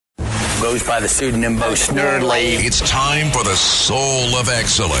Goes by the pseudonym Bo Snerdley. It's time for the Soul of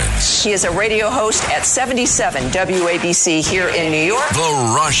Excellence. He is a radio host at 77 WABC here in New York.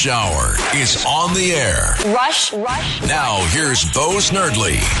 The Rush Hour is on the air. Rush. Now, here's Bo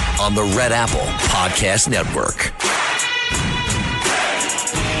Snerdley on the Red Apple Podcast Network.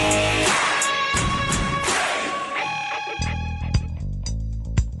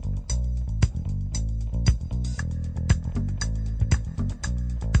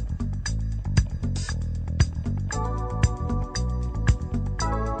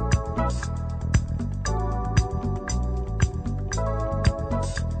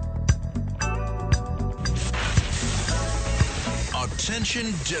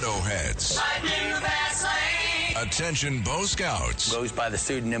 Attention Ditto Heads. Attention Bo Scouts. Goes by the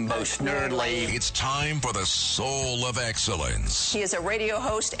pseudonym Bo Snerdley. It's time for the Soul of Excellence. He is a radio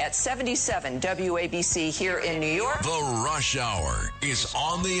host at 77 WABC here in New York. The Rush Hour is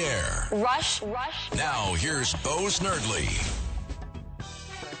on the air. Rush. Now, here's Bo Snerdley.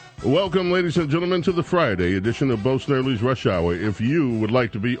 Welcome, ladies and gentlemen, to the Friday edition of Bo Snerdley's Rush Hour. If you would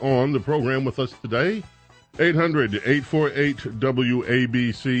like to be on the program with us today,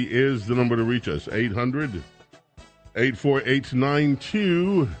 800-848-WABC is the number to reach us.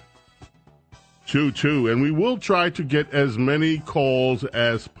 800-848-9222. And we will try to get as many calls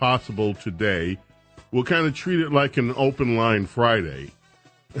as possible today. We'll kind of treat it like an Open Line Friday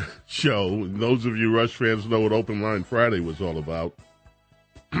show. Those of you Rush fans know what Open Line Friday was all about.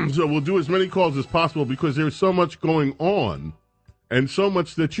 So we'll do as many calls as possible because there's so much going on. And so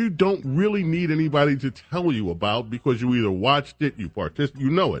much that you don't really need anybody to tell you about because you either watched it, you participated,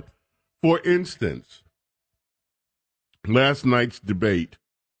 you know it. For instance, last night's debate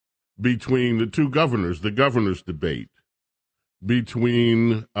between the two governors, the governor's debate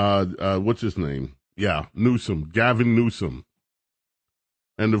between, what's his name? Yeah, Newsom, Gavin Newsom.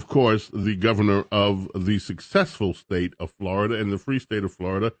 And, of course, the governor of the successful state of Florida and the free state of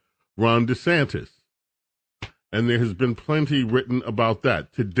Florida, Ron DeSantis. And there has been plenty written about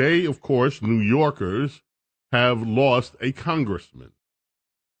that. Today, of course, New Yorkers have lost a congressman.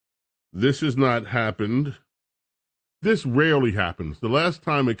 This has not happened. This rarely happens. The last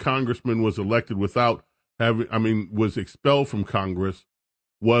time a congressman was elected was expelled from Congress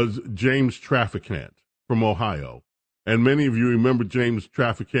was James Traficant from Ohio. And many of you remember James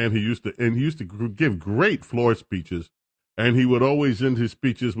Traficant. He used to give great floor speeches, and he would always end his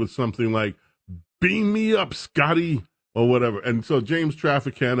speeches with something like, "Beam me up, Scotty," or whatever. And so James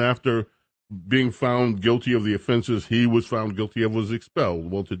Traficant, after being found guilty of the offenses he was found guilty of, was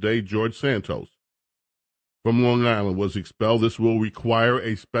expelled. Well, today, George Santos from Long Island was expelled. This will require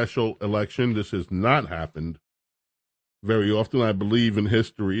a special election. This has not happened very often. I believe in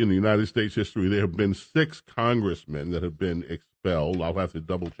history, in the United States history, there have been 6 congressmen that have been expelled. I'll have to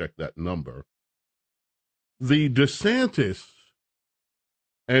double-check that number. The DeSantis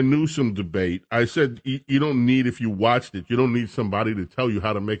and Newsom debate, I said you don't need, if you watched it, you don't need somebody to tell you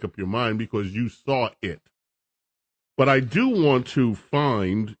how to make up your mind because you saw it. But I do want to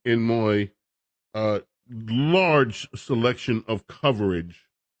find in my large selection of coverage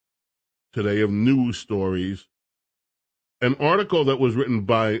today of news stories an article that was written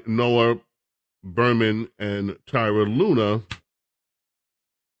by Noah Berman and Tyra Luna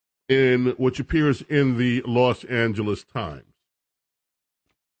in which appears in the Los Angeles Times.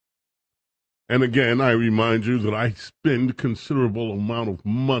 And again, I remind you that I spend considerable amount of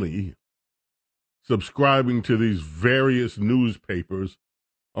money subscribing to these various newspapers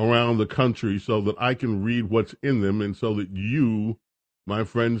around the country so that I can read what's in them and so that you, my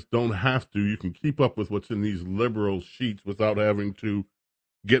friends, don't have to. You can keep up with what's in these liberal sheets without having to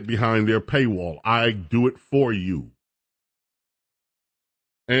get behind their paywall. I do it for you.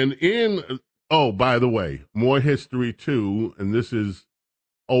 And by the way, more history too, and this is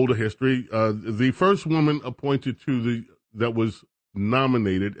older history. The first woman appointed that was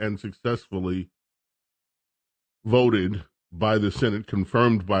nominated and successfully voted by the Senate,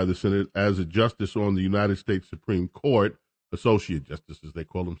 confirmed by the Senate as a justice on the United States Supreme Court, associate justices they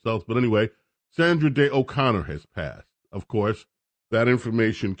call themselves. But anyway, Sandra Day O'Connor has passed. Of course, that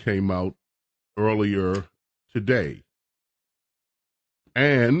information came out earlier today.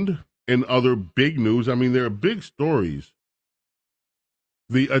 And in other big news, there are big stories.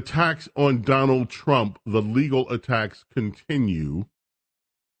 The attacks on Donald Trump, the legal attacks, continue.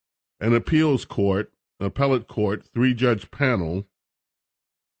 An appellate court, 3-judge panel,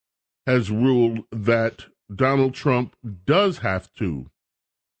 has ruled that Donald Trump does have to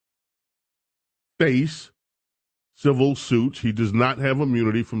face civil suits. He does not have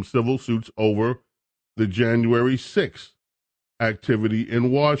immunity from civil suits over the January 6th activity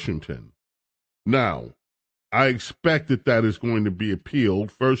in Washington. Now, I expect that is going to be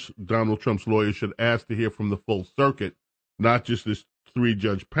appealed. First, Donald Trump's lawyer should ask to hear from the full circuit, not just this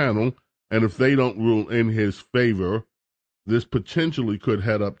 3-judge panel. And if they don't rule in his favor, this potentially could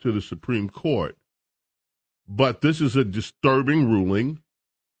head up to the Supreme Court. But this is a disturbing ruling,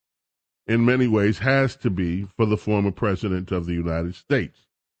 in many ways, has to be for the former president of the United States.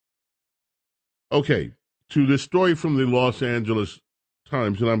 Okay, to this story from the Los Angeles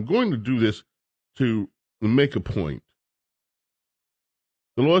Times, and I'm going to do this to make a point.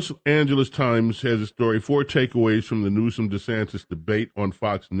 The Los Angeles Times has a story, 4 takeaways from the Newsom-DeSantis debate on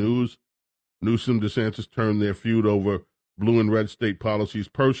Fox News. Newsom-DeSantis turned their feud over blue and red state policies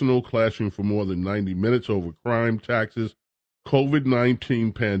personal, clashing for more than 90 minutes over crime, taxes,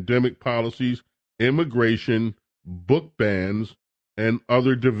 COVID-19 pandemic policies, immigration, book bans, and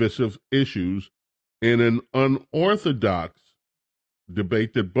other divisive issues in an unorthodox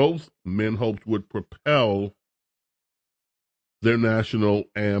debate that both men hoped would propel their national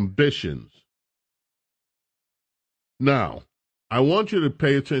ambitions. Now, I want you to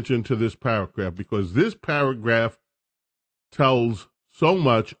pay attention to this paragraph because this paragraph tells so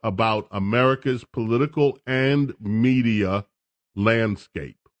much about America's political and media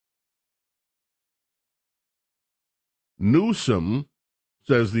landscape. Newsom,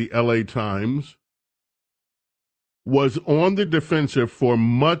 says the LA Times, was on the defensive for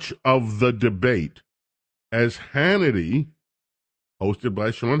much of the debate as Hannity, hosted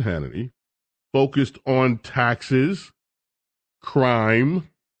by Sean Hannity, focused on taxes, crime,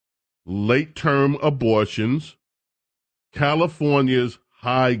 late-term abortions, California's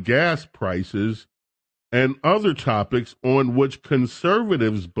high gas prices, and other topics on which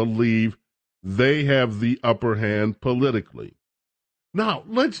conservatives believe they have the upper hand politically. Now,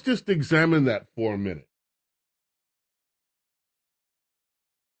 let's just examine that for a minute.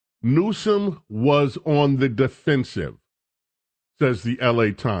 Newsom was on the defensive, says the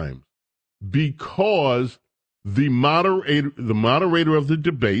LA Times, because the moderator of the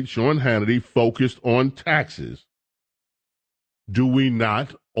debate, Sean Hannity, focused on taxes. Do we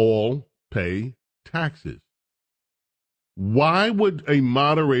not all pay taxes? Why would a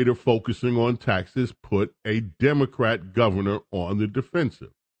moderator focusing on taxes put a Democrat governor on the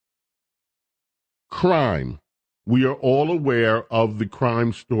defensive? Crime. We are all aware of the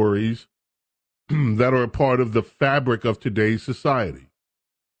crime stories that are a part of the fabric of today's society.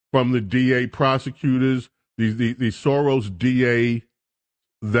 From the DA prosecutors, the Soros DA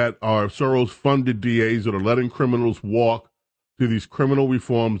that are Soros-funded DAs that are letting criminals walk, to these criminal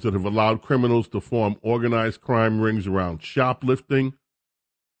reforms that have allowed criminals to form organized crime rings around shoplifting.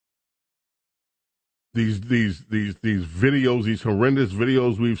 These videos, these horrendous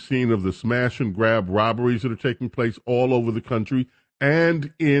videos we've seen of the smash and grab robberies that are taking place all over the country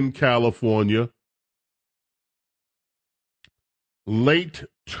and in California.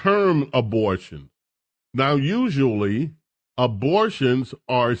 Late-term abortion. Now, usually, abortions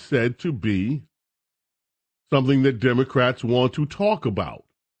are said to be something that Democrats want to talk about.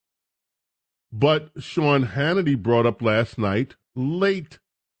 But Sean Hannity brought up last night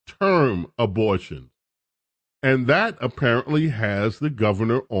late-term abortion. And that apparently has the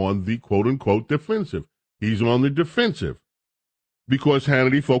governor on the quote-unquote defensive. He's on the defensive because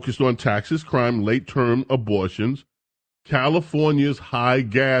Hannity focused on taxes, crime, late-term abortions, California's high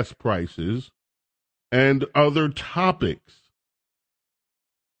gas prices, and other topics.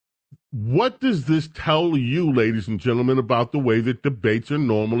 What does this tell you, ladies and gentlemen, about the way that debates are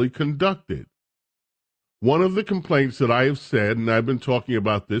normally conducted? One of the complaints that I have said, and I've been talking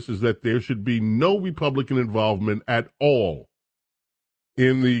about this, is that there should be no Republican involvement at all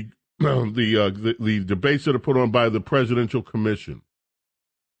in the debates that are put on by the Presidential Commission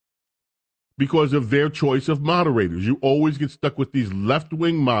because of their choice of moderators. You always get stuck with these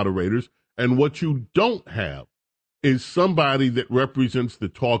left-wing moderators, and what you don't have is somebody that represents the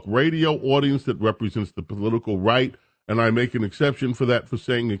talk radio audience, that represents the political right. And I make an exception for that, for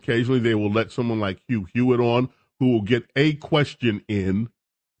saying occasionally they will let someone like Hugh Hewitt on, who will get a question in,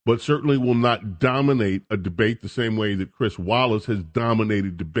 but certainly will not dominate a debate the same way that Chris Wallace has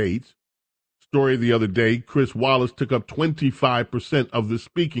dominated debates. Story the other day, Chris Wallace took up 25% of the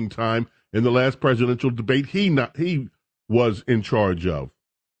speaking time in the last presidential debate he was in charge of.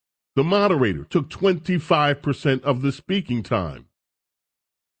 The moderator took 25% of the speaking time.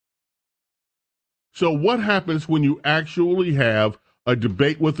 So what happens when you actually have a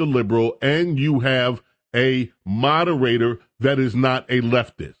debate with a liberal and you have a moderator that is not a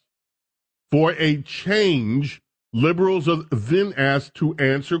leftist? For a change, liberals are then asked to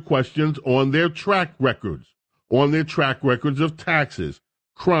answer questions on their track records, on their track records of taxes,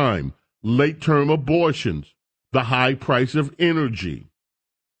 crime, late-term abortions, the high price of energy.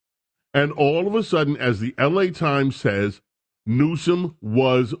 And all of a sudden, as the LA Times says, Newsom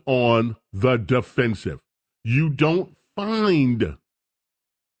was on the defensive. You don't find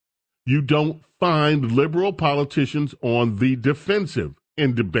liberal politicians on the defensive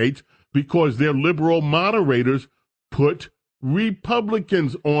in debates because their liberal moderators put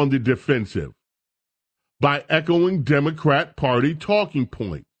Republicans on the defensive by echoing Democrat Party talking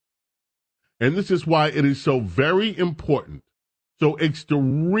points. And this is why it is so very important, so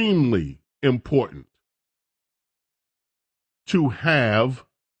extremely important, to have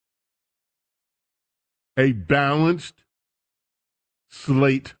a balanced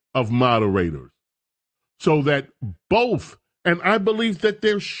slate of moderators so that both, and I believe that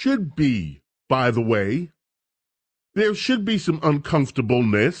there should be, by the way, there should be some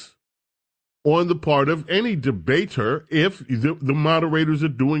uncomfortableness on the part of any debater if the moderators are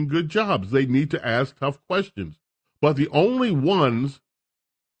doing good jobs. They need to ask tough questions. But the only ones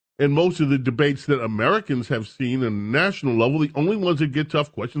in most of the debates that Americans have seen on a national level, the only ones that get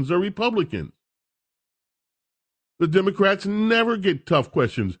tough questions are Republicans. The Democrats never get tough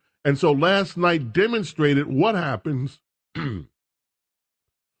questions. And so last night demonstrated what happens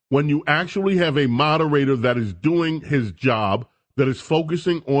when you actually have a moderator that is doing his job, that is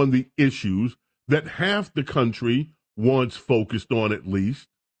focusing on the issues that half the country wants focused on at least,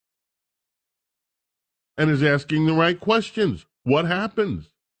 and is asking the right questions. What happens?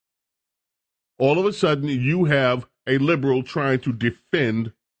 All of a sudden, you have a liberal trying to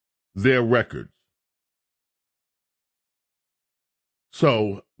defend their records.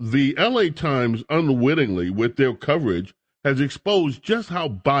 So the LA Times, unwittingly, with their coverage, has exposed just how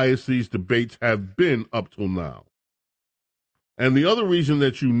biased these debates have been up till now. And the other reason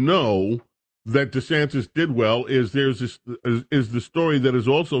that you know that DeSantis did well is there's this, is the story that is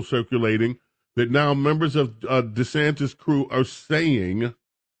also circulating that now members of DeSantis' crew are saying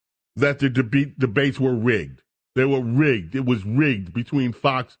that the debates were rigged. They were rigged. It was rigged between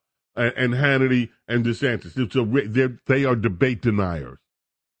Fox and Hannity and DeSantis. They are debate deniers.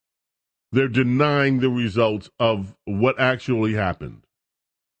 They're denying the results of what actually happened.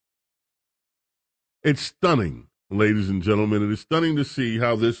 It's stunning, ladies and gentlemen. It is stunning to see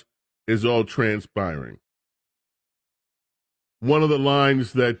how this is all transpiring. One of the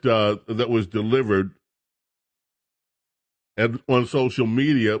lines that was delivered on social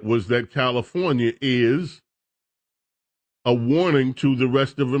media was that California is a warning to the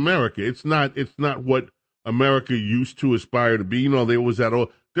rest of America. It's not what America used to aspire to be. You know, there was that all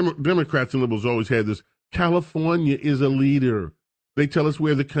Democrats and liberals always had this. California is a leader. They tell us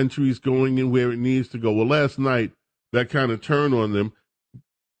where the country is going and where it needs to go. Well, last night that kind of turned on them.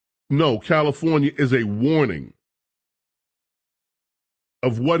 No, California is a warning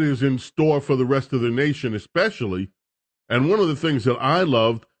of what is in store for the rest of the nation, especially. And one of the things that I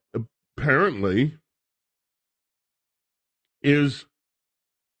loved, apparently, is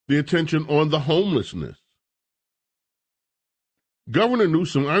the attention on the homelessness. Governor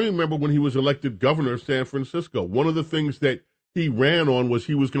Newsom, I remember when he was elected governor of San Francisco, one of the things that he ran on was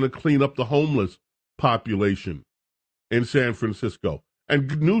he was going to clean up the homeless population in San Francisco.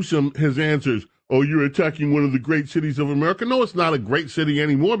 And Newsom, his answers, oh, you're attacking one of the great cities of America. No, it's not a great city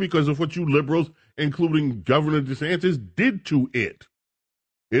anymore because of what you liberals, including Governor DeSantis, did to it.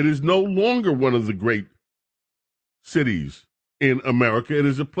 It is no longer one of the great cities in America. It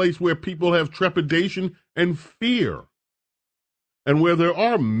is a place where people have trepidation and fear, and where there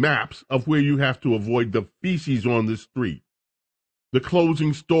are maps of where you have to avoid the feces on the street, the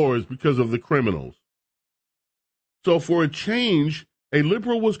closing stores because of the criminals. So for a change, a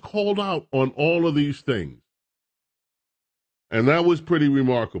liberal was called out on all of these things. And that was pretty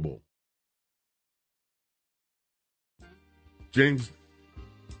remarkable. James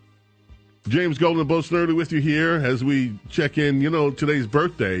Golden, Bo Snerdly with you here as we check in, today's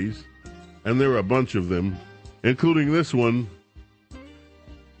birthdays, and there are a bunch of them, including this one.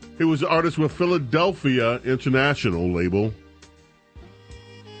 He was an artist with Philadelphia International label.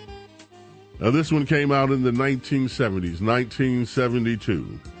 Now, this one came out in the 1970s,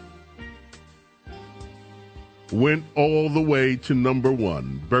 1972. Went all the way to number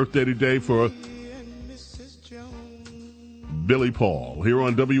one. Birthday today for Billy Paul, here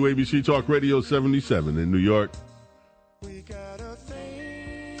on WABC Talk Radio 77 in New York.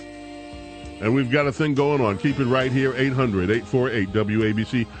 And we've got a thing going on. Keep it right here,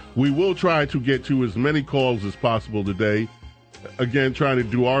 800-848-WABC. We will try to get to as many calls as possible today. Again, trying to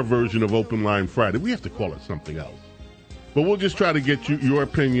do our version of Open Line Friday. We have to call it something else. But we'll just try to get you your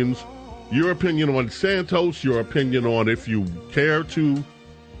opinions Your opinion on Santos, your opinion on, if you care to,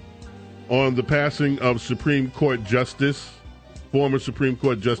 on the passing of Supreme Court Justice, former Supreme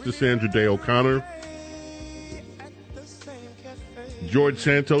Court Justice Sandra Day O'Connor. George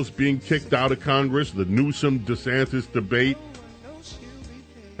Santos being kicked out of Congress, the Newsom-DeSantis debate,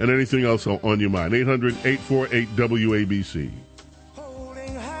 and anything else on your mind. 800-848-WABC.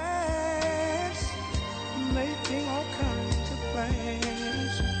 Holding hands, making all kinds of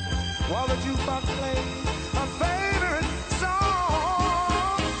plans, while the jukebox plays a favorite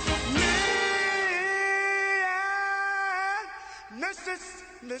song. Me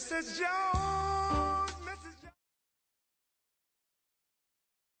and Mrs. Jones, Mrs. Jones.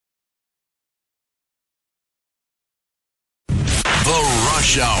 The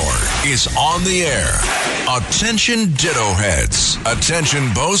Rush Hour is on the air. Attention Ditto Heads.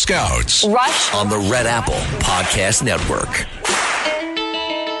 Attention Bo Scouts. Rush on the Red Apple Podcast Network.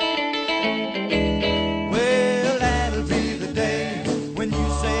 Well, that'll be the day when you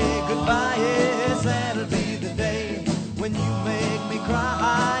say goodbye. Yes, that'll be the day when you make me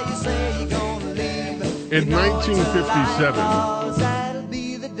cry. You say you're gonna leave. In 1957, That'll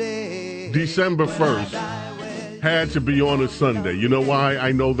be the day. December 1st, had to be on a Sunday. You know why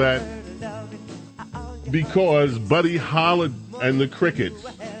I know that? Because Buddy Holly and the Crickets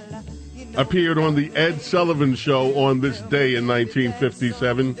appeared on the Ed Sullivan Show on this day in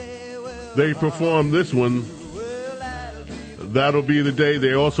 1957. They performed this one. That'll be the day.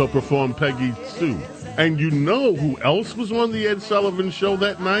 They also performed Peggy Sue. And you know who else was on the Ed Sullivan Show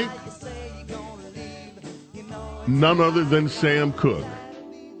that night? None other than Sam Cooke.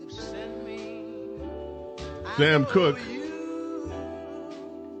 Sam Cooke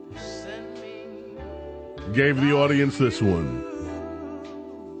gave the audience this one.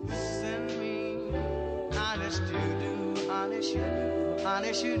 Honest you do, honest you do,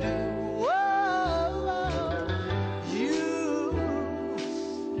 honest you do. Whoa, you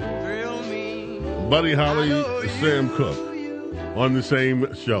thrill me. Buddy Holly, Sam Cooke on the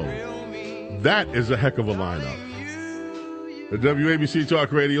same show. That is a heck of a lineup. The WABC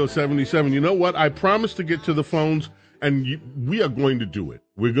Talk Radio 77. You know what? I promised to get to the phones, and we are going to do it.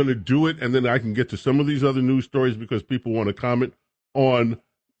 We're going to do it, and then I can get to some of these other news stories because people want to comment on,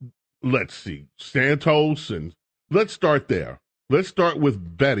 let's see, Santos, and let's start there. Let's start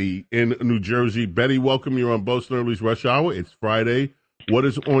with Betty in New Jersey. Betty, welcome. You're on Bo Snerdley's Rush Hour. It's Friday. What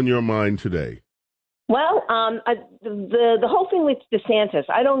is on your mind today? Well, the whole thing with DeSantis,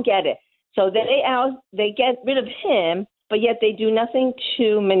 I don't get it. So they get rid of him, but yet they do nothing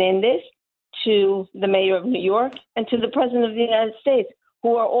to Menendez, to the mayor of New York, and to the president of the United States,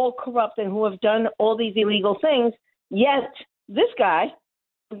 who are all corrupt and who have done all these illegal things. Yet this guy,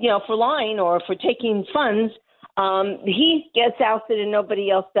 for lying or for taking funds, he gets ousted and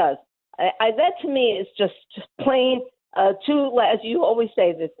nobody else does. That to me is just plain two, as you always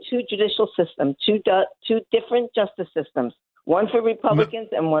say, the two judicial systems, two different justice systems, one for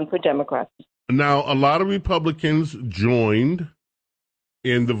Republicans and one for Democrats. Now, a lot of Republicans joined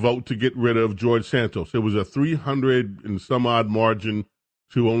in the vote to get rid of George Santos. It was a 300 and some odd margin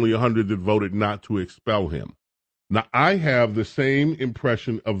to only 100 that voted not to expel him. Now, I have the same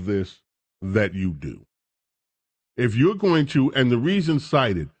impression of this that you do. If you're going to, and the reason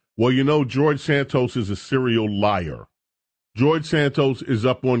cited, well, George Santos is a serial liar. George Santos is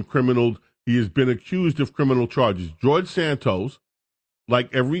up on criminal. He has been accused of criminal charges. George Santos,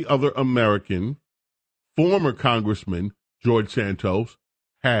 like every other American, former Congressman George Santos,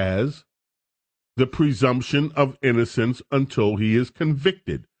 has the presumption of innocence until he is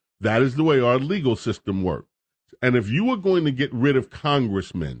convicted. That is the way our legal system works. And if you are going to get rid of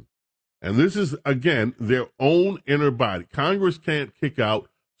congressmen, and this is, again, their own inner body, Congress can't kick out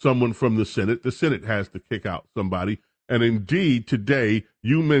someone from the Senate. The Senate has to kick out somebody. And indeed, today,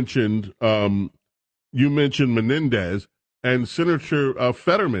 you mentioned Menendez, and Senator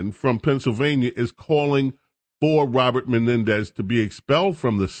Fetterman from Pennsylvania is calling for Robert Menendez to be expelled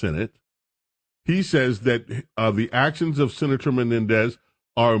from the Senate. He says that the actions of Senator Menendez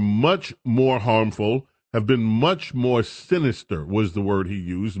are much more harmful, have been much more sinister, was the word he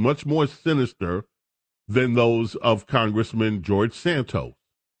used, much more sinister than those of Congressman George Santos.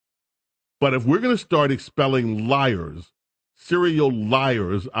 But if we're going to start expelling liars, serial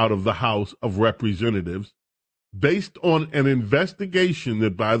liars out of the House of Representatives, based on an investigation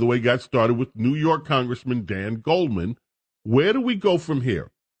that, by the way, got started with New York Congressman Dan Goldman, where do we go from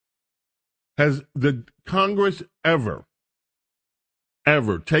here? Has the Congress ever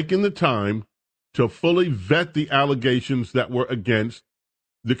taken the time to fully vet the allegations that were against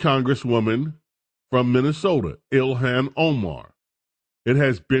the Congresswoman from Minnesota, Ilhan Omar? It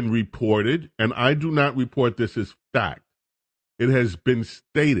has been reported, and I do not report this as fact. It has been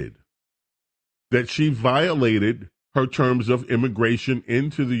stated that she violated her terms of immigration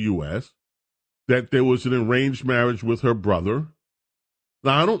into the U.S., that there was an arranged marriage with her brother.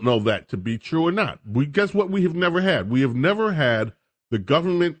 Now, I don't know that to be true or not. Guess what we have never had? We have never had the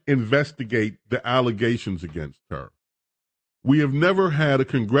government investigate the allegations against her. We have never had a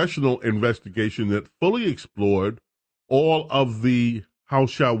congressional investigation that fully explored all of the, how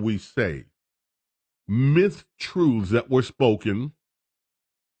shall we say, myth truths that were spoken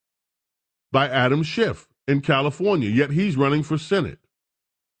by Adam Schiff in California, yet he's running for Senate.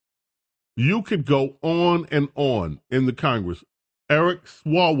 You could go on and on in the Congress. Eric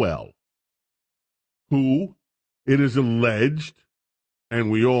Swalwell, who it is alleged, and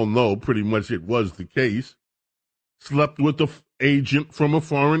we all know pretty much it was the case, slept with an agent from a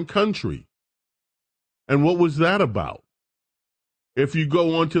foreign country. And what was that about? If you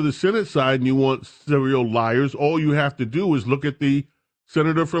go on to the Senate side and you want serial liars, all you have to do is look at the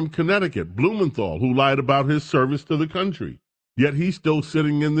senator from Connecticut, Blumenthal, who lied about his service to the country. Yet he's still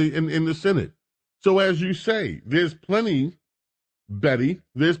sitting in the Senate. So as you say, there's plenty, Betty,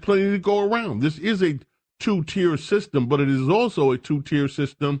 there's plenty to go around. This is a two-tier system, but it is also a two-tier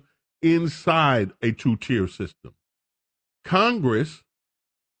system inside a two-tier system. Congress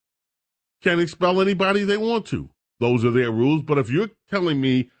can expel anybody they want to. Those are their rules. But if you're telling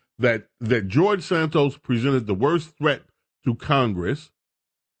me that George Santos presented the worst threat to Congress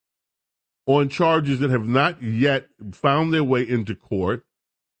on charges that have not yet found their way into court,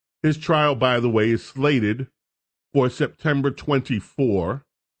 his trial, by the way, is slated for September 24,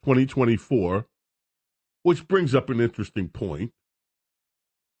 2024, which brings up an interesting point.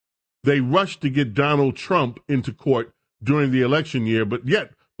 They rushed to get Donald Trump into court during the election year, but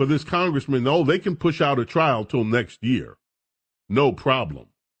yet for this congressman, no, they can push out a trial till next year. No problem.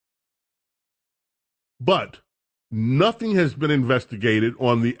 But nothing has been investigated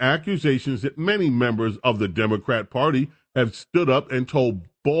on the accusations that many members of the Democrat Party have stood up and told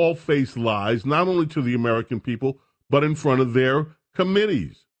bald-faced lies, not only to the American people, but in front of their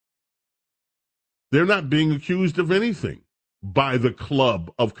committees. They're not being accused of anything by the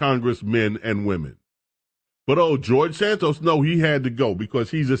club of congressmen and women. But, George Santos, no, he had to go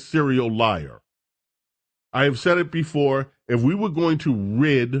because he's a serial liar. I have said it before, if we were going to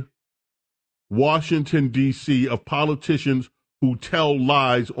rid Washington, D.C. of politicians who tell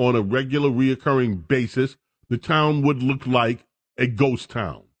lies on a regular, reoccurring basis, the town would look like a ghost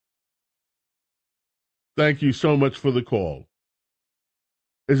town. Thank you so much for the call.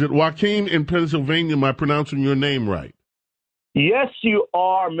 Is it Joaquin in Pennsylvania? Am I pronouncing your name right? Yes, you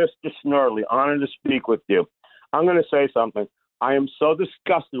are, Mr. Snerdley. Honored to speak with you. I'm going to say something. I am so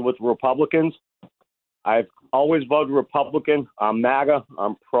disgusted with Republicans. I've always voted Republican. I'm MAGA.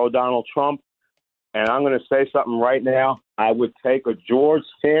 I'm pro-Donald Trump. And I'm going to say something right now. I would take a George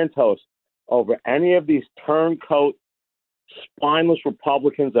Santos over any of these turncoat, spineless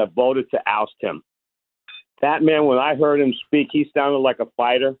Republicans that voted to oust him. That man, when I heard him speak, he sounded like a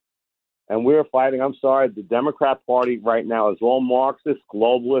fighter. And we're fighting, I'm sorry, the Democrat Party right now is all Marxists,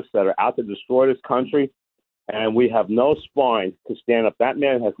 globalists that are out to destroy this country. And we have no spine to stand up. That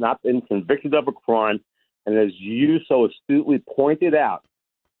man has not been convicted of a crime. And as you so astutely pointed out,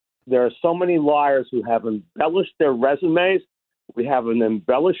 there are so many liars who have embellished their resumes. We have an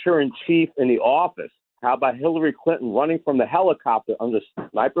embellisher-in-chief in the office. How about Hillary Clinton running from the helicopter under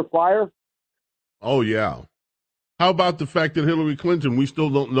sniper fire? Oh, yeah. How about the fact that Hillary Clinton, we still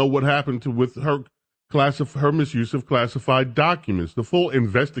don't know what happened with her misuse of classified documents. The full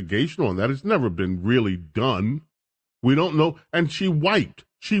investigation on that has never been really done. We don't know. And she wiped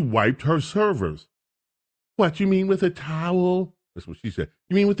her servers. What, you mean with a towel? That's what she said.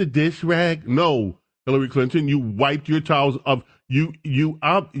 You mean with the dish rag? No, Hillary Clinton, you wiped your towels of you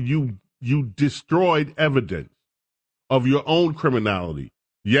destroyed evidence of your own criminality.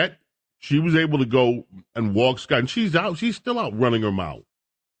 Yet she was able to go and walk Scott, and she's still out running her mouth.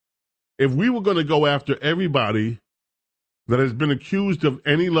 If we were going to go after everybody that has been accused of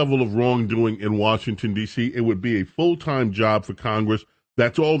any level of wrongdoing in Washington, D.C., it would be a full-time job for Congress.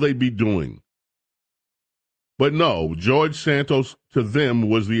 That's all they'd be doing. But no, George Santos to them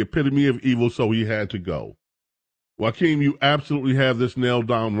was the epitome of evil, so he had to go. Joaquin, you absolutely have this nailed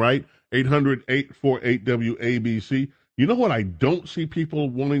down right. 800-848-WABC. You know what I don't see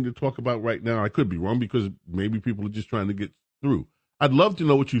people wanting to talk about right now? I could be wrong because maybe people are just trying to get through. I'd love to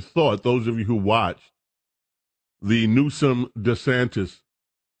know what you thought, those of you who watched the Newsom-DeSantis,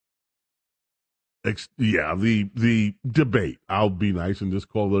 the debate. I'll be nice and just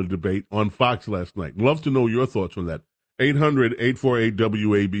call it a debate on Fox last night. Love to know your thoughts on that.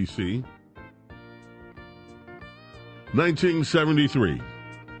 800-848-WABC. 1973.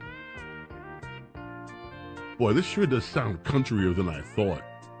 Boy, this sure does sound countryer than I thought.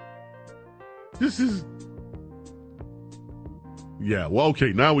 This is... Yeah, well,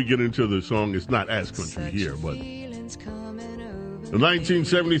 okay, now we get into the song. It's not as country here, but... In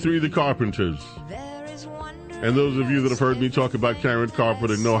 1973, The Carpenters. And those of you that have heard me talk about Karen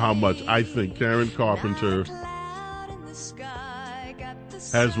Carpenter know how much I think Karen Carpenter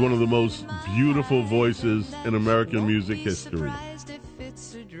has one of the most beautiful voices in American music history.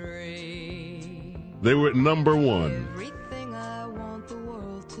 They were at number one.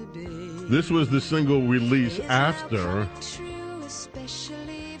 This was the single release after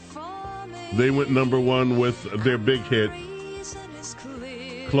they went number one with their big hit,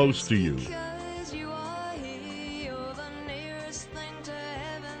 Close to You.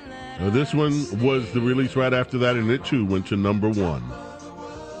 Now, this one was the release right after that, and it too went to number one.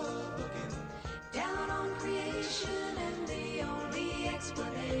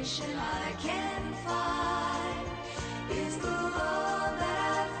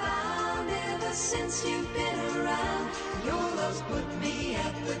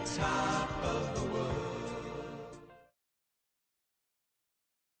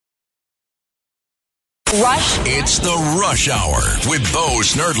 Rush. It's the Rush Hour with Bo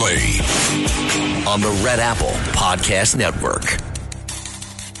Snerdley on the Red Apple Podcast Network.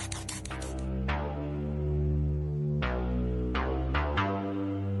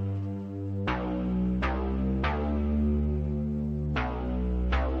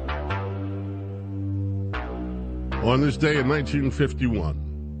 On this day in 1951,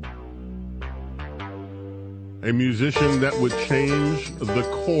 a musician that would change the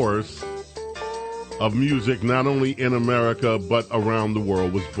course of music not only in America but around the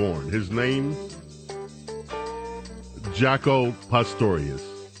world was born. His name, Jaco Pastorius.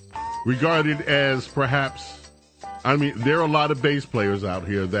 Regarded as perhaps, there are a lot of bass players out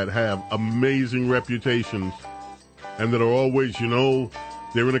here that have amazing reputations and that are always,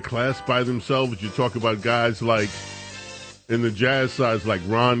 they're in a class by themselves. You talk about guys like, in the jazz sides, like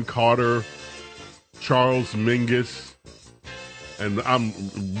Ron Carter, Charles Mingus, and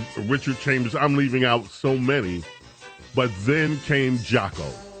Richard Chambers. I'm leaving out so many. But then came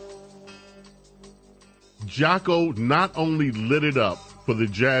Jaco. Jaco not only lit it up for the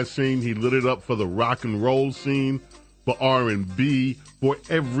jazz scene, he lit it up for the rock and roll scene, for R&B, for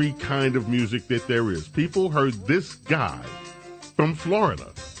every kind of music that there is. People heard this guy from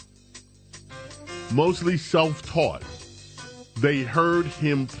Florida, mostly self-taught. They heard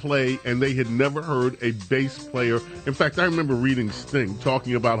him play, and they had never heard a bass player. In fact, I remember reading Sting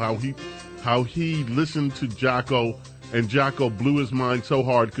talking about how he listened to Jaco, and Jaco blew his mind so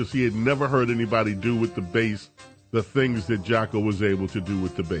hard because he had never heard anybody do with the bass the things that Jaco was able to do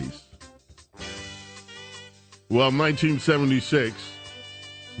with the bass. Well, 1976,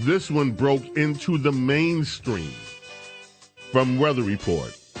 this one broke into the mainstream from Weather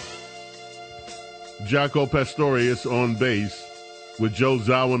Report. Jaco Pastorius on bass with Joe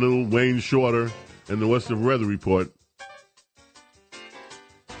Zawinul, Wayne Shorter, and the rest of Weather Report.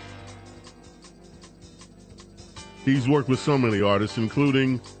 He's worked with so many artists,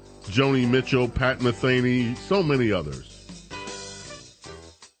 including Joni Mitchell, Pat Metheny, so many others.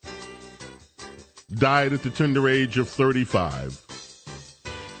 Died at the tender age of 35.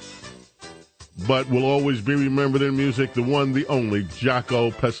 But will always be remembered in music, the one, the only,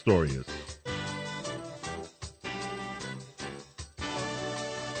 Jaco Pastorius.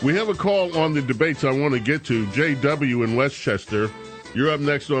 We have a call on the debates I want to get to. J.W. in Westchester. You're up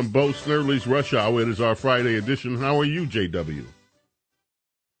next on Bo Snerdley's Rush Hour. It is our Friday edition. How are you, J.W.?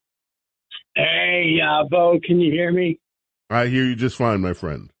 Hey, Bo, can you hear me? I hear you just fine, my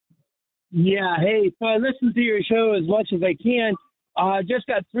friend. Yeah, hey, so I listen to your show as much as I can. Just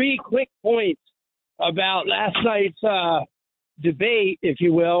got 3 quick points about last night's debate, if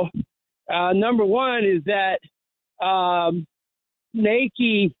you will. Number one is that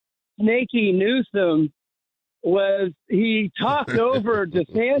Snakey Newsom he talked over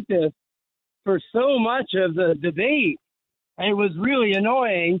DeSantis for so much of the debate. It was really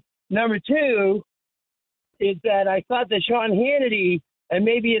annoying. Number two is that I thought that Sean Hannity, and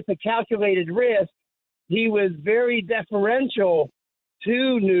maybe it's a calculated risk, he was very deferential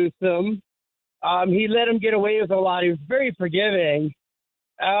to Newsom. He let him get away with a lot. He was very forgiving.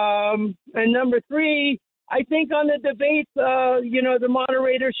 And number three, I think on the debates, the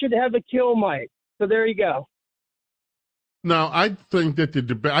moderator should have a kill mic. So there you go. Now, I think that the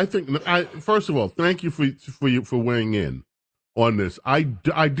debate. First of all, thank you for weighing in on this. I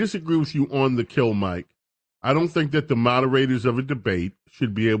disagree with you on the kill mic. I don't think that the moderators of a debate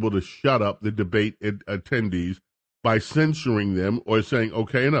should be able to shut up the debate attendees by censoring them or saying,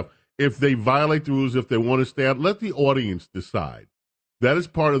 okay, enough. If they violate the rules, if they want to stay out, let the audience decide. That is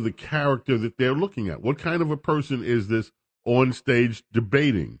part of the character that they're looking at. What kind of a person is this on stage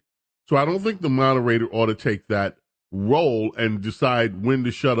debating? So I don't think the moderator ought to take that role and decide when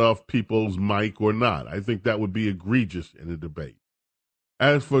to shut off people's mic or not. I think that would be egregious in a debate.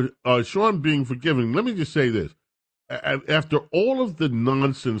 As for Sean being forgiving, let me just say this. After all of the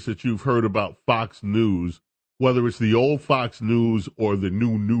nonsense that you've heard about Fox News, whether it's the old Fox News or the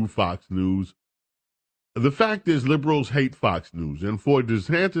new Fox News, the fact is liberals hate Fox News. And for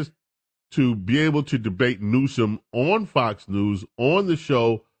DeSantis to be able to debate Newsom on Fox News, on the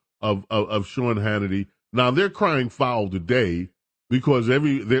show of Sean Hannity, now they're crying foul today because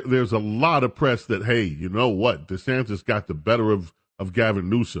there's a lot of press that, hey, you know what, DeSantis got the better of Gavin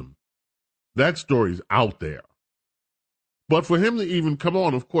Newsom. That story's out there. But for him to even come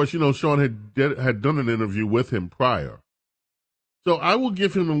on, of course, Sean had done an interview with him prior. So I will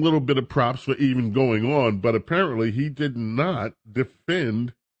give him a little bit of props for even going on, but apparently he did not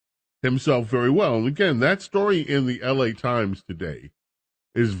defend himself very well. And again, that story in the LA Times today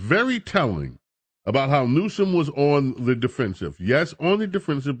is very telling about how Newsom was on the defensive. Yes, on the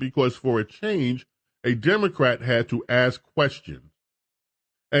defensive because for a change, a Democrat had to ask questions.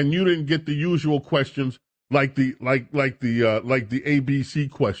 And you didn't get the usual questions like the ABC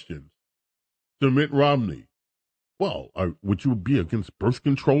questions to Mitt Romney. Well, would you be against birth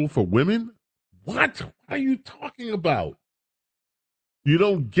control for women? What are you talking about? You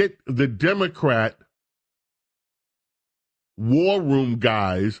don't get the Democrat war room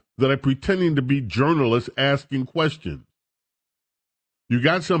guys that are pretending to be journalists asking questions. You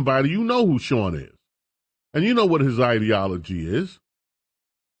got somebody, you know who Sean is, and you know what his ideology is.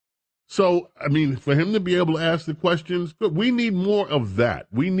 So, I mean, for him to be able to ask the questions, good. We need more of that.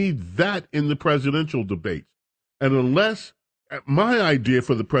 We need that in the presidential debates. And unless, my idea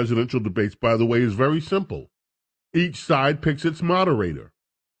for the presidential debates, by the way, is very simple. Each side picks its moderator.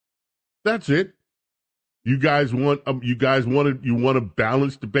 That's it. You want a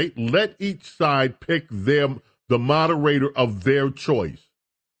balanced debate? Let each side pick the moderator of their choice,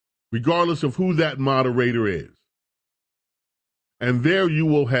 regardless of who that moderator is. And there you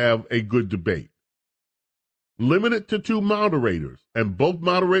will have a good debate. Limit it to 2 moderators, and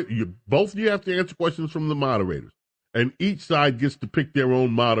both you have to answer questions from the moderators, and each side gets to pick their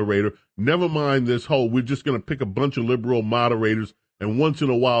own moderator. Never mind this whole, we're just going to pick a bunch of liberal moderators and once in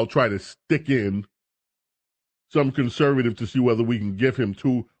a while try to stick in some conservative to see whether we can give him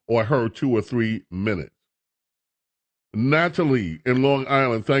 2 or her 2 or 3 minutes. Natalie in Long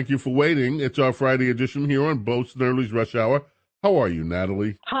Island, thank you for waiting. It's our Friday edition here on Bo Snerdly's Rush Hour. How are you,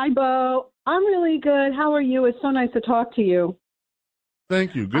 Natalie? Hi, Bo. I'm really good. How are you? It's so nice to talk to you.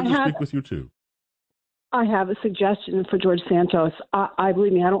 Thank you. Good to speak with you, too. I have a suggestion for George Santos. I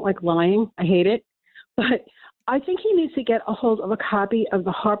believe me, I don't like lying. I hate it. But I think he needs to get a hold of a copy of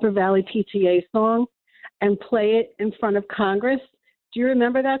the Harper Valley PTA song and play it in front of Congress. Do you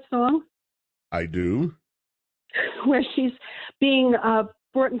remember that song? I do. Where she's being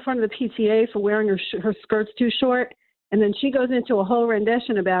brought in front of the PTA for wearing her skirts too short. And then she goes into a whole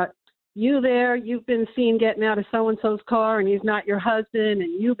rendition about, you there, you've been seen getting out of so-and-so's car and he's not your husband,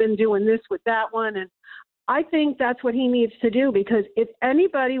 and you've been doing this with that one. And I think that's what he needs to do, because if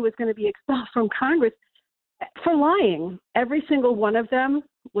anybody was going to be expelled from Congress for lying, every single one of them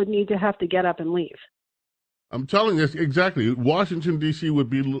would need to have to get up and leave. I'm telling you, exactly. Washington, D.C.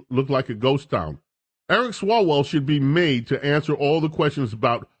 would look like a ghost town. Eric Swalwell should be made to answer all the questions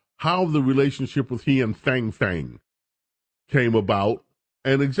about how the relationship with he and Fang Fang came about,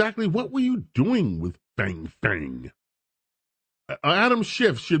 and exactly what were you doing with Fang Fang? Adam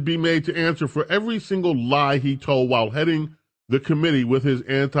Schiff should be made to answer for every single lie he told while heading the committee with his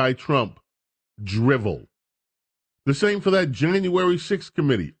anti-Trump drivel. The same for that January 6th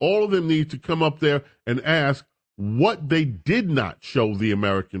committee. All of them need to come up there and ask what they did not show the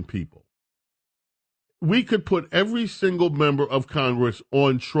American people. We could put every single member of Congress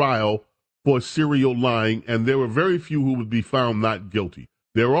on trial for serial lying, and there are very few who would be found not guilty.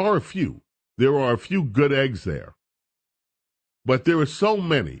 There are a few. There are a few good eggs there. But there are so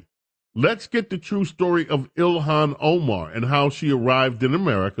many. Let's get the true story of Ilhan Omar and how she arrived in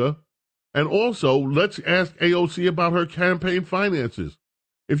America. And also, let's ask AOC about her campaign finances.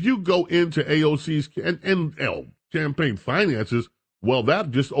 If you go into AOC's campaign finances, well,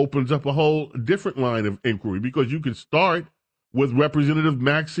 that just opens up a whole different line of inquiry, because you could start with Representative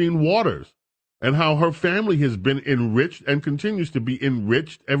Maxine Waters and how her family has been enriched and continues to be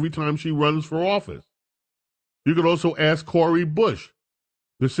enriched every time she runs for office. You could also ask Cori Bush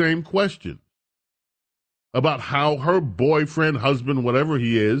the same question about how her boyfriend, husband, whatever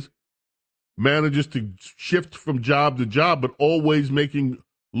he is, manages to shift from job to job, but always making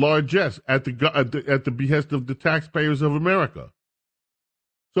largesse at the behest of the taxpayers of America.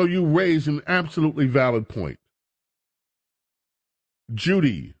 So you raise an absolutely valid point.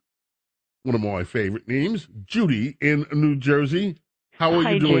 Judy, one of my favorite names, Judy in New Jersey. How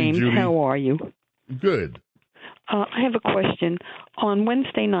are you doing, James. Judy? How are you? Good. I have a question. On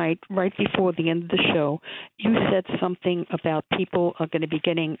Wednesday night, right before the end of the show, you said something about people are going to be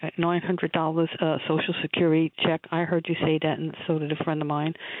getting a $900 Social Security check. I heard you say that, and so did a friend of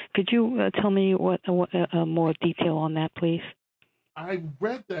mine. Could you tell me what more detail on that, please? I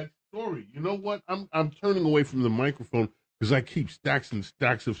read that story. You know what? I'm turning away from the microphone because I keep stacks and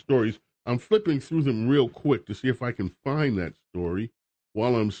stacks of stories. I'm flipping through them real quick to see if I can find that story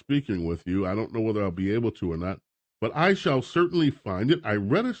while I'm speaking with you. I don't know whether I'll be able to or not, but I shall certainly find it. I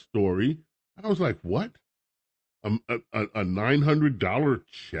read a story. I was like, what? A $900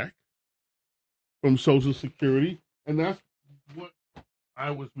 check from Social Security? And that's what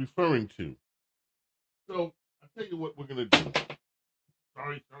I was referring to. So I'll tell you what we're going to do.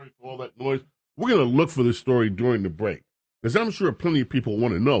 Sorry for all that noise. We're going to look for this story during the break, because I'm sure plenty of people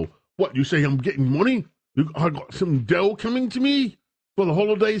want to know. What, you say I'm getting money? I got some dough coming to me for the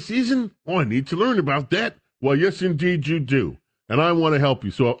holiday season? Oh, I need to learn about that. Well, yes, indeed you do. And I want to help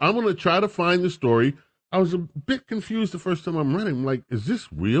you. So I'm going to try to find the story. I was a bit confused the first time I'm reading. I'm like, is this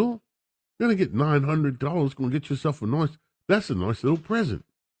real? You're going to get $900, going to get yourself that's a nice little present.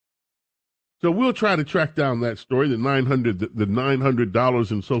 So we'll try to track down that story, the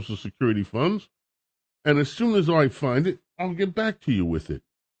 $900 in Social Security funds. And as soon as I find it, I'll get back to you with it.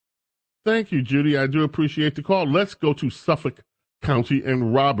 Thank you, Judy. I do appreciate the call. Let's go to Suffolk County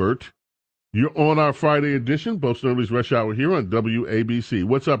and Robert. You're on our Friday edition, Bo Snerdley's Rush Hour here on WABC.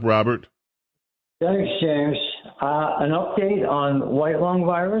 What's up, Robert? Thanks, James. An update on white lung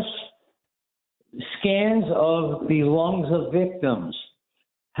virus. Scans of the lungs of victims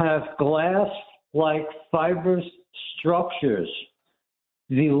have glass-like fibrous structures.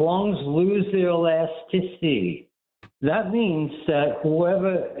 The lungs lose their elasticity. That means that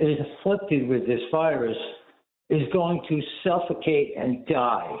whoever is afflicted with this virus is going to suffocate and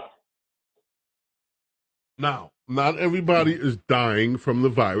die. Now, not everybody is dying from the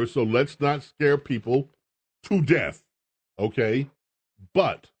virus, so let's not scare people to death, okay?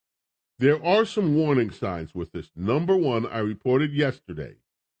 But there are some warning signs with this. Number one, I reported yesterday,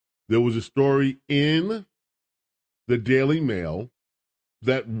 there was a story in the Daily Mail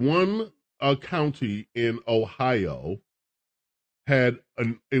that one county in Ohio had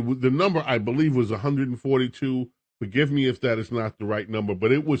the number, I believe, was 142. Forgive me if that is not the right number,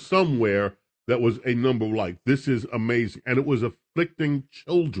 but it was somewhere that was a number like, this is amazing. And it was afflicting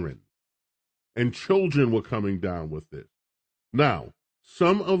children. And children were coming down with this. Now,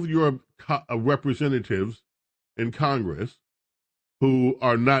 some of your representatives in Congress who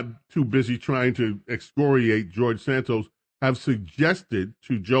are not too busy trying to excoriate George Santos have suggested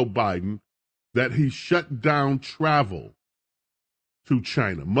to Joe Biden that he shut down travel to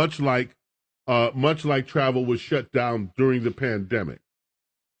China, much like travel was shut down during the pandemic.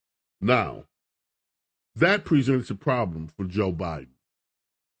 Now, that presents a problem for Joe Biden.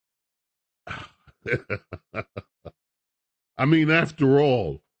 I mean, after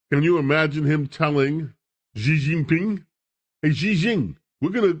all, can you imagine him telling Xi Jinping, "Hey, Xi Jinping,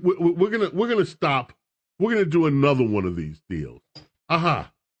 we're gonna stop. We're gonna do another one of these deals."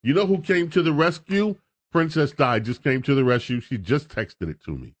 You know who came to the rescue? Princess Di just came to the rescue. She just texted it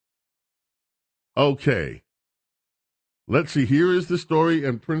to me. Okay. Let's see. Here is the story,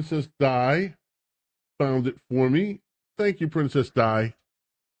 and Princess Di found it for me. Thank you, Princess Di.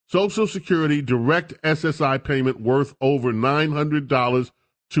 Social Security direct SSI payment worth over $900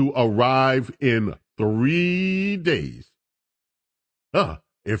 to arrive in 3 days.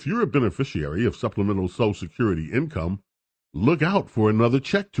 If you're a beneficiary of supplemental Social Security income, look out for another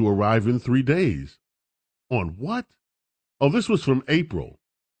check to arrive in 3 days. On what? Oh, this was from April.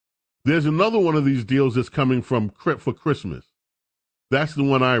 There's another one of these deals that's coming for Christmas. That's the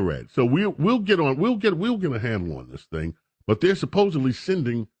one I read. So we'll get a handle on this thing. But they're supposedly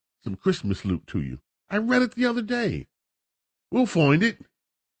sending some Christmas loot to you. I read it the other day. We'll find it.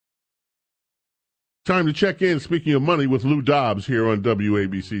 Time to check in, speaking of money, with Lou Dobbs here on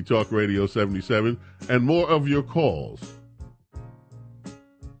WABC Talk Radio 77, and more of your calls.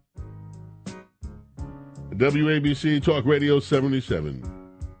 WABC Talk Radio 77.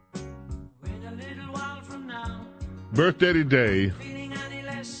 Birthday today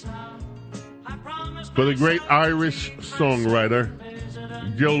for the great Irish songwriter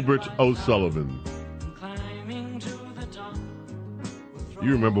Gilbert O'Sullivan.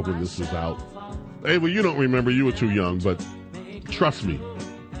 You remember when this was out. Hey, well, you don't remember. You were too young, but trust me,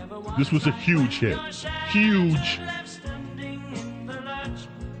 this was a huge hit. Huge.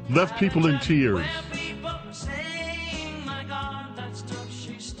 Left people in tears.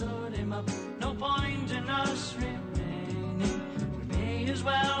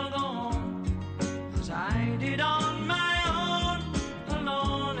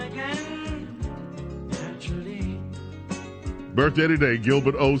 Birthday today,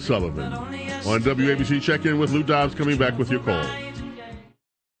 Gilbert O'Sullivan. On WABC, check in with Lou Dobbs, coming back with your call.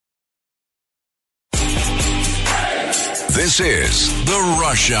 This is The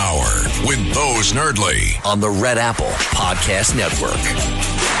Rush Hour with Bo Snerdley on the Red Apple Podcast Network.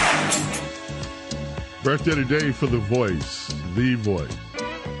 Birthday today for The Voice. The Voice.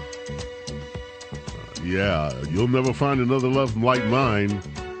 Yeah, you'll never find another love like mine.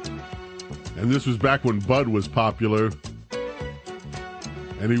 And this was back when Bud was popular.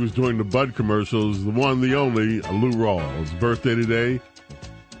 And he was doing the Bud commercials, the one, the only, Lou Rawls. Birthday today.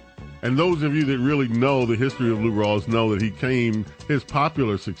 And those of you that really know the history of Lou Rawls know that his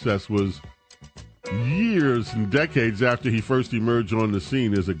popular success was years and decades after he first emerged on the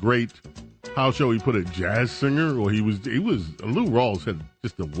scene as a great, how shall we put it, jazz singer? Or Lou Rawls had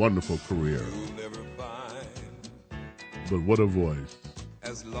just a wonderful career. But what a voice.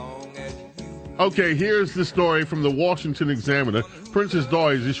 Okay, here's the story from the Washington Examiner. Princess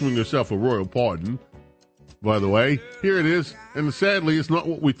Di is issuing herself a royal pardon, by the way. Here it is, and sadly, it's not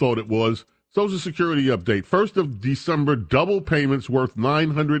what we thought it was. Social Security update. 1st of December, double payments worth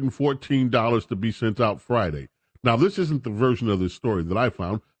 $914 to be sent out Friday. Now, this isn't the version of the story that I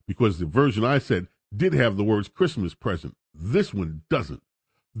found, because the version I said did have the words Christmas present. This one doesn't.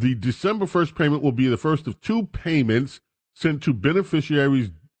 The December 1st payment will be the first of two payments sent to beneficiaries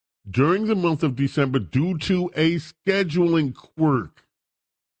during the month of December due to a scheduling quirk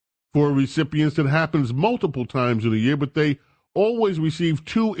for recipients that happens multiple times in a year, but they always receive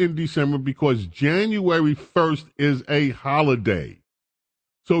two in December because January 1st is a holiday.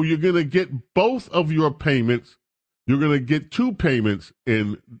 So you're going to get both of your payments. You're going to get two payments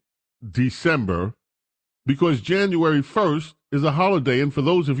in December because January 1st is a holiday. And for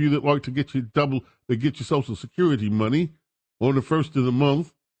those of you that like to get your Social Security money on the 1st of the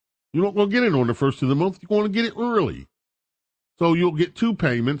month, you're not going to get it on the 1st of the month. You're going to get it early. So you'll get two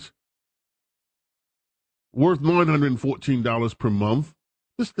payments worth $914 per month.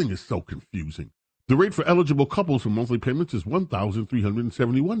 This thing is so confusing. The rate for eligible couples for monthly payments is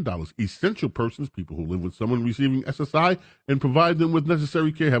 $1,371. Essential persons, people who live with someone receiving SSI and provide them with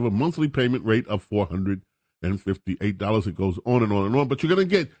necessary care, have a monthly payment rate of $458. It goes on and on and on. But you're going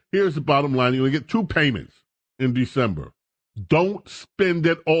to get, here's the bottom line, you're going to get two payments in December. Don't spend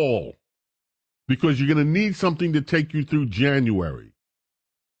it all because you're going to need something to take you through January.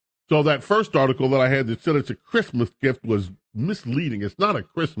 So that first article that I had that said it's a Christmas gift was misleading. It's not a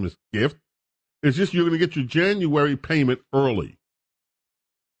Christmas gift. It's just you're going to get your January payment early.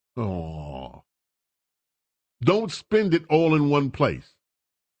 Oh, don't spend it all in one place.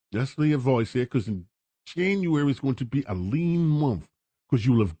 That's your voice here, because in January is going to be a lean month because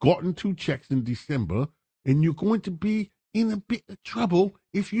you'll have gotten two checks in December and you're going to be in a bit of trouble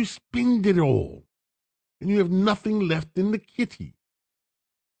if you spend it all and you have nothing left in the kitty.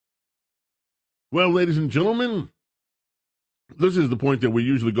 Well, ladies and gentlemen, this is the point that we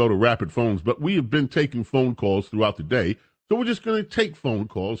usually go to rapid phones, but we have been taking phone calls throughout the day, so we're just going to take phone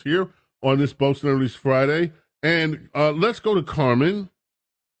calls here on this Bo Snerdley's Friday. And let's go to Carmen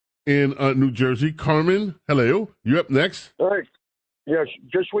in New Jersey. Carmen, hello. You're up next. All right. Yes,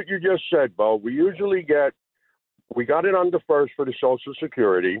 just what you just said, Bo. We got it on the 1st for the Social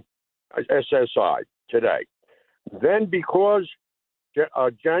Security, SSI, today. Then because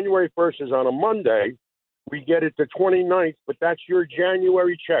January 1st is on a Monday, we get it the 29th, but that's your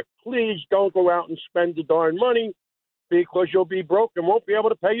January check. Please don't go out and spend the darn money because you'll be broke and won't be able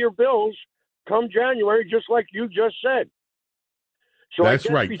to pay your bills come January, just like you just said. So that's I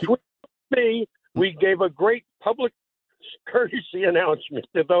guess right. Between me, we gave a great public courtesy announcement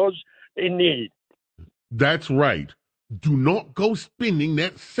to those in need. That's right. Do not go spending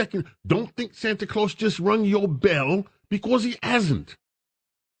that second. Don't think Santa Claus just rung your bell because he hasn't.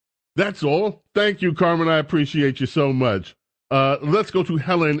 That's all. Thank you, Carmen. I appreciate you so much. Let's go to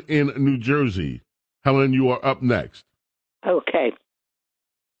Helen in New Jersey. Helen, you are up next. Okay.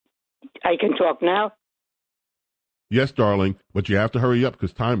 I can talk now? Yes, darling, but you have to hurry up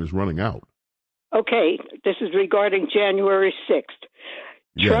because time is running out. Okay. This is regarding January 6th.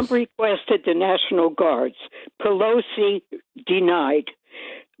 Yes. Trump requested the National Guards. Pelosi denied.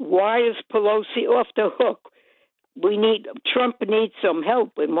 Why is Pelosi off the hook? Trump needs some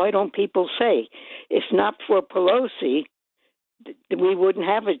help, and why don't people say, if not for Pelosi, we wouldn't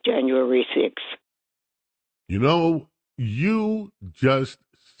have a January 6th? You know, you just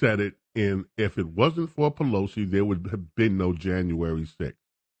said it, and if it wasn't for Pelosi, there would have been no January 6th.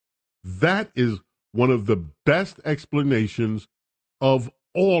 That is one of the best explanations of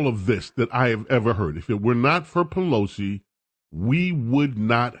all of this that I have ever heard. If it were not for Pelosi, we would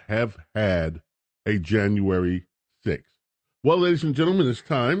not have had a January 6th. Well, ladies and gentlemen, it's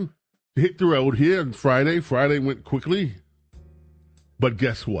time to hit the road here on Friday. Friday went quickly. But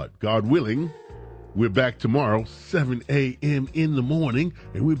guess what? God willing, we're back tomorrow, 7 a.m. in the morning,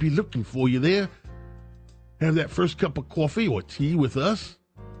 and we'll be looking for you there. Have that first cup of coffee or tea with us.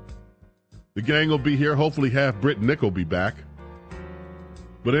 The gang will be here. Hopefully half Brit Nick will be back.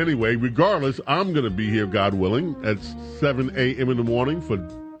 But anyway, regardless, I'm going to be here, God willing, at 7 a.m. in the morning for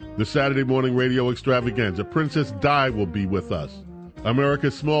the Saturday morning radio extravaganza. Princess Di will be with us.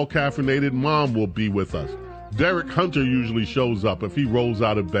 America's small caffeinated mom will be with us. Derek Hunter usually shows up if he rolls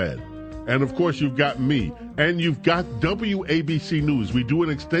out of bed. And, of course, you've got me. And you've got WABC News. We do an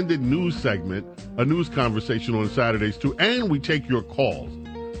extended news segment, a news conversation on Saturdays, too. And we take your calls.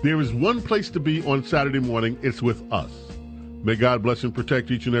 There is one place to be on Saturday morning. It's with us. May God bless and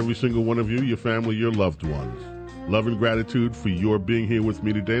protect each and every single one of you, your family, your loved ones. Love and gratitude for your being here with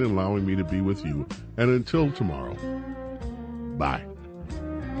me today and allowing me to be with you. And until tomorrow, bye.